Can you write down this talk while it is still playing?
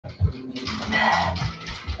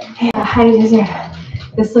Yeah, how do you guys hear?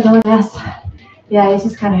 This look like a mess. Yeah, it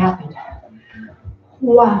just kind of happened.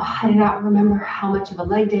 Wow, I did not remember how much of a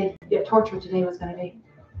leg day torture today was going to be.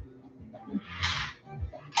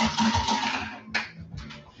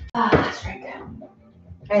 Strength.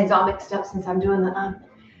 And it's all mixed up since I'm doing the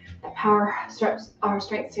power stretch, our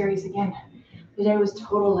strength series again. Today was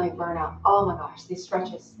total leg burnout. Oh my gosh, these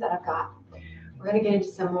stretches that I've got. We're going to get into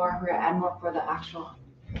some more. We're going to add more for the actual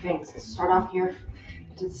things. Let's start off here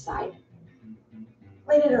to the side.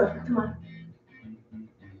 Lean it over. Come on.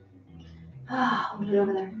 Hold it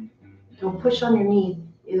over there. Don't push on your knee,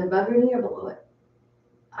 either above your knee or below it.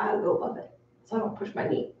 I'll go above it, so I don't push my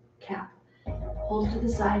knee cap. Hold it to the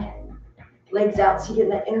side. Legs out, so you get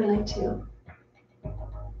that inner leg too.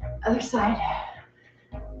 Other side.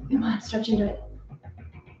 Come on, stretch into it.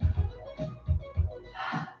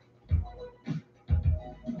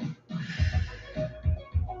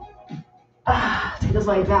 Take those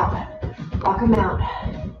legs out. Walk them out.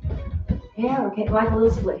 Yeah, we're getting like a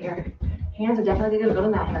little split here. Hands are definitely going to go to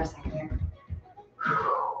the mat here a second here.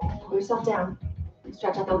 Pull yourself down.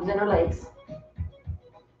 Stretch out those inner legs.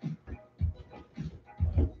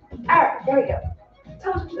 All right, there we go.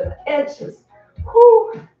 Toes to the edges.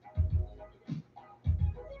 Whoo.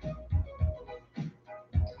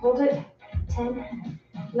 Hold it. 10,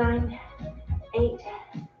 9, 8,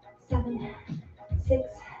 7, 6,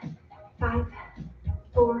 5,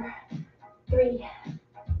 4, 3,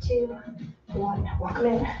 2, 1. Walk them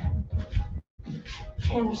in.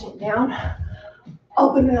 Hands are sitting down.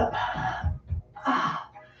 Open it up.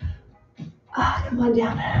 Come on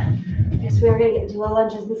down. Yes, we are going to get into low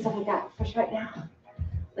lunges and stuff like that for right now.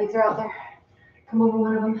 Legs are out there. Come over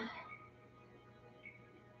one of them.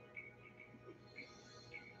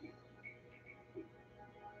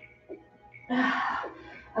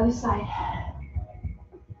 Other side.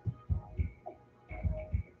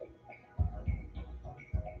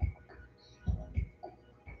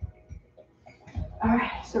 All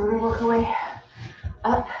right, so we're going to work our way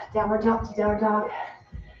up, downward dog to downward dog,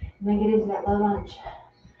 and then get into that low lunge.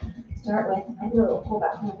 Start with, I do a little pull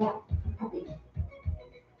back from the back, puppy.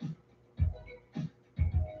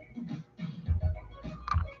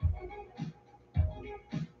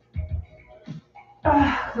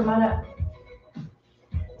 Come on up.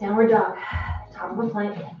 Downward dog, top of a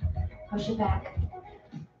plank, push it back.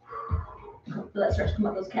 Feel that stretch come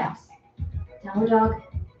up those calves. Downward dog.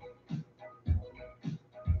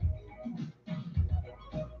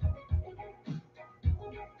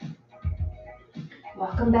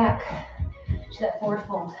 Walk them back to that forward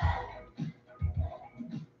fold.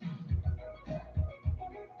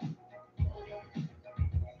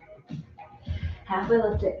 Halfway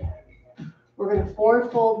lift it. We're going to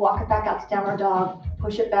forward fold, walk it back out to downward dog,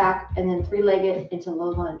 push it back, and then three-leg it into low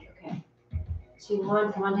lunge. Okay. 2,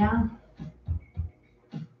 1, come on down.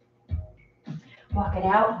 Walk it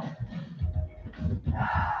out.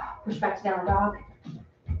 Push back to downward dog.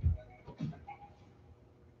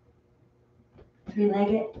 3-leg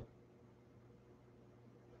it.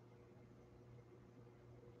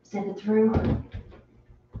 Step it through.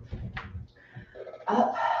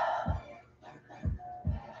 Up.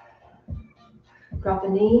 Drop the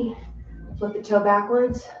knee. Flip the toe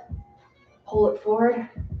backwards. Pull it forward.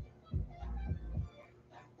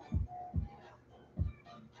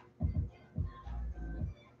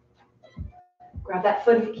 Grab that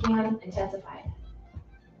foot if you can. Intensify it.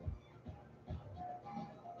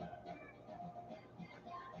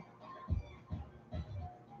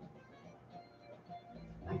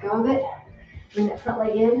 Let go of it. Bring that front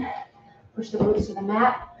leg in. Push the glutes to the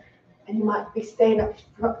mat. And you might be staying up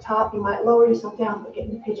top. You might lower yourself down, but get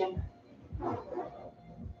in the pigeon.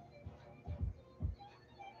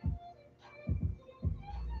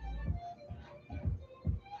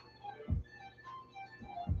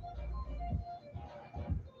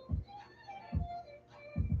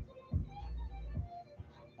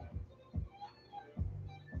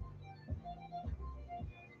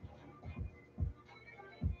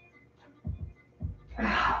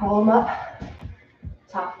 Roll them up.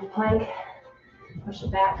 Top of the plank. Push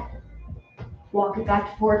it back. Walk it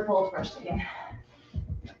back to forward fold first again.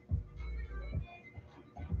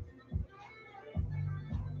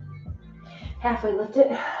 Halfway lift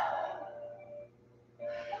it.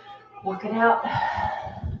 Walk it out.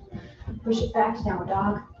 Push it back to downward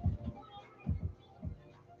dog.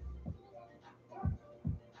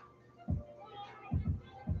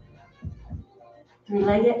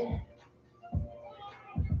 Three-leg it.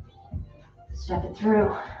 Step it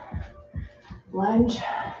through. Lunge.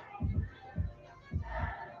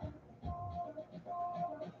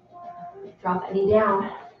 Drop that knee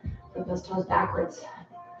down. Flip those toes backwards.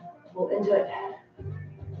 Pull into it.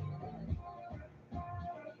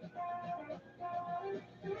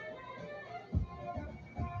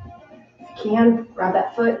 If you can, grab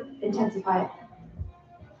that foot, intensify it.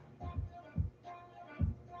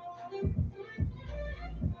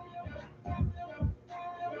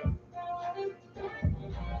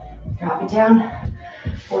 Drop it down.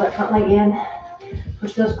 Pull that front leg in.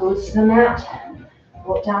 Push those glutes to the mat.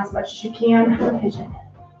 Pull it down as much as you can. Pigeon.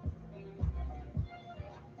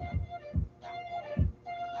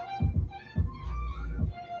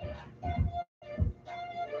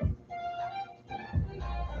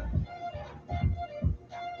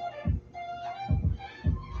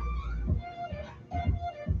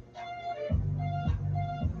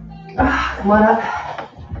 Come on up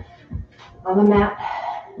on the mat.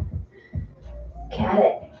 Cat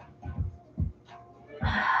it.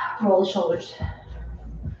 Roll the shoulders.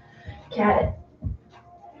 Cat it.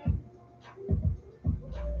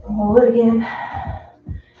 Roll it again.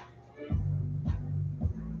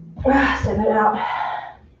 Step it out.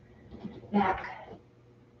 Back.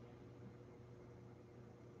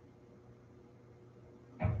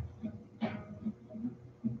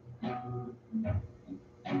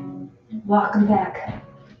 Walk them back.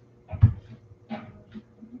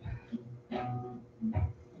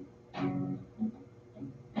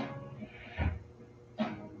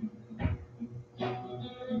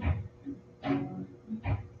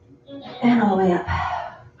 And all the way up.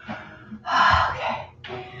 Okay.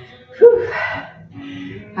 Whew.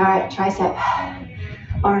 All right, tricep,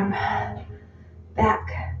 arm,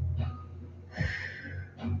 back.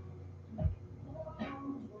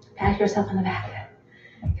 Pat yourself on the back.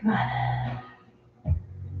 Come on.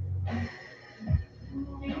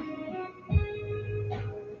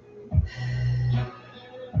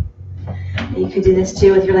 You could do this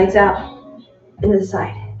too with your legs out into the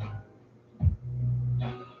side.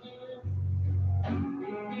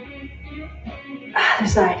 Other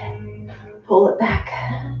side. Pull it back.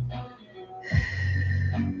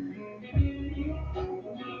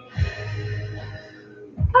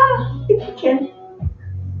 If you can.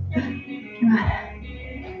 Come on.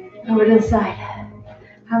 Over to the side.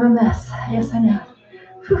 I'm a mess. Yes, I know.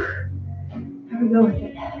 Whew. Here we go with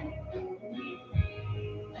it.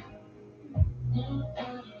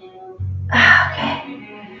 Okay.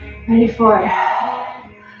 Ready for it.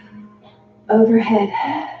 Overhead.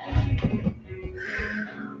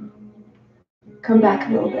 Come back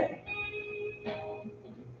a little bit.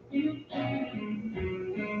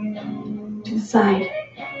 To the side.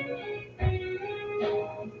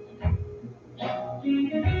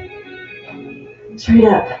 Straight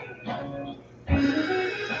up.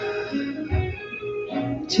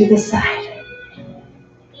 To the side.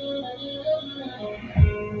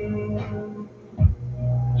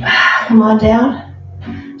 Come on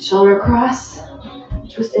down. Shoulder across.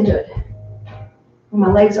 Twist into it. When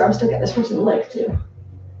my legs are, I'm still getting this person in the leg too.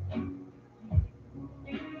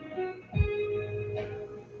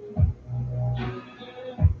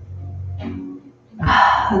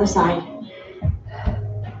 Other side.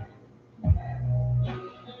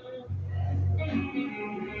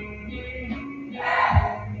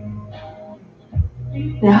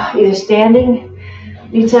 Now, either standing,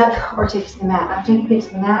 knee tuck, or take it to the mat. I'm taking it to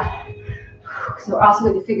the mat. So we're also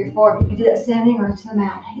going to figure four. You can do that standing or to the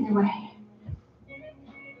mat. Either way.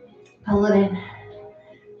 Pull it in.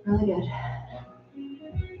 Really good.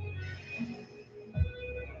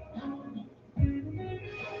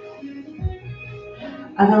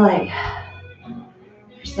 Other leg.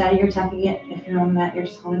 If you're standing, you're tucking it. If you're on the mat, you're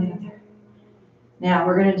just holding it there. Now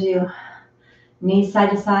we're going to do knees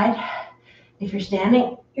side to side. If you're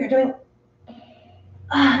standing, you're doing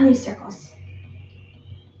knee circles.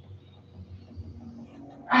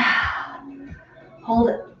 Hold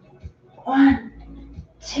it. 1,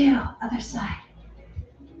 2, other side.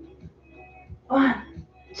 1,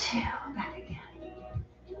 2, back again.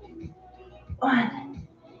 1,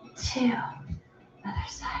 2, other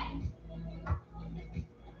side.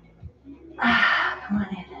 Come on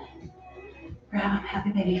in. Grab them,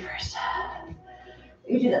 happy baby first.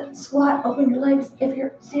 You do that squat, open your legs if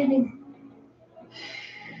you're standing.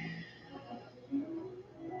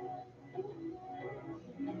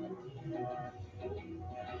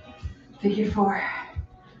 Figure four.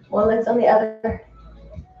 One leg's on the other.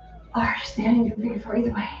 Or standing, do figure four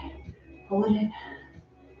either way. Pull it in.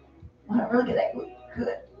 Want to really get that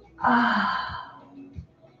good.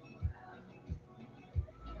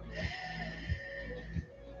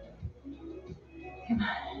 Come on.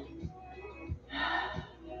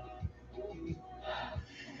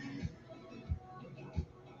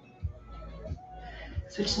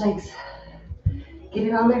 Switch legs. Get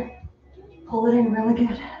it on there. Pull it in really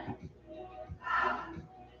good.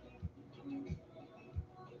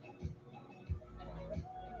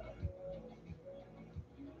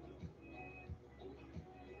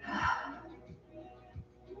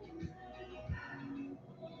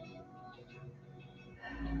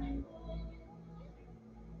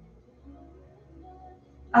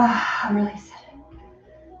 Release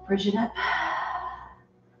it. Bridge it up.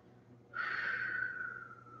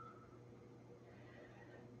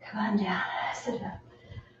 Come on down. Sit it up.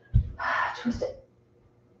 Twist it.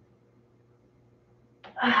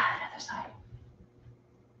 Another side.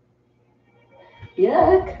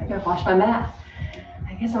 Yuck. I gotta wash my mat.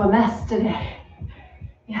 I guess I'm a mess today.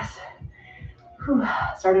 Yes. Whew.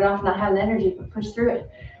 Started off not having energy, but pushed through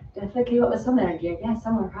it. Definitely came up with some energy, I guess,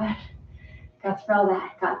 somewhere, right? Got through all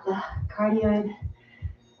that. Got the cardio in,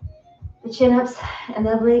 the chin-ups and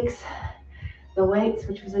the obliques, the weights,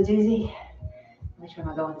 which was a doozy. Which way am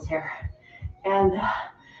I going with this hair? And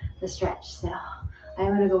the stretch. So I'm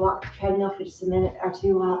going to go walk the treadmill for just a minute or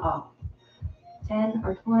two while, 10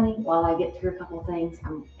 or 20, while I get through a couple of things. I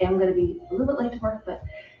am going to be a little bit late to work, but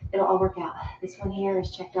it'll all work out. This one here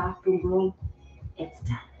is checked off. Boom, boom. It's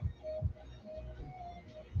done.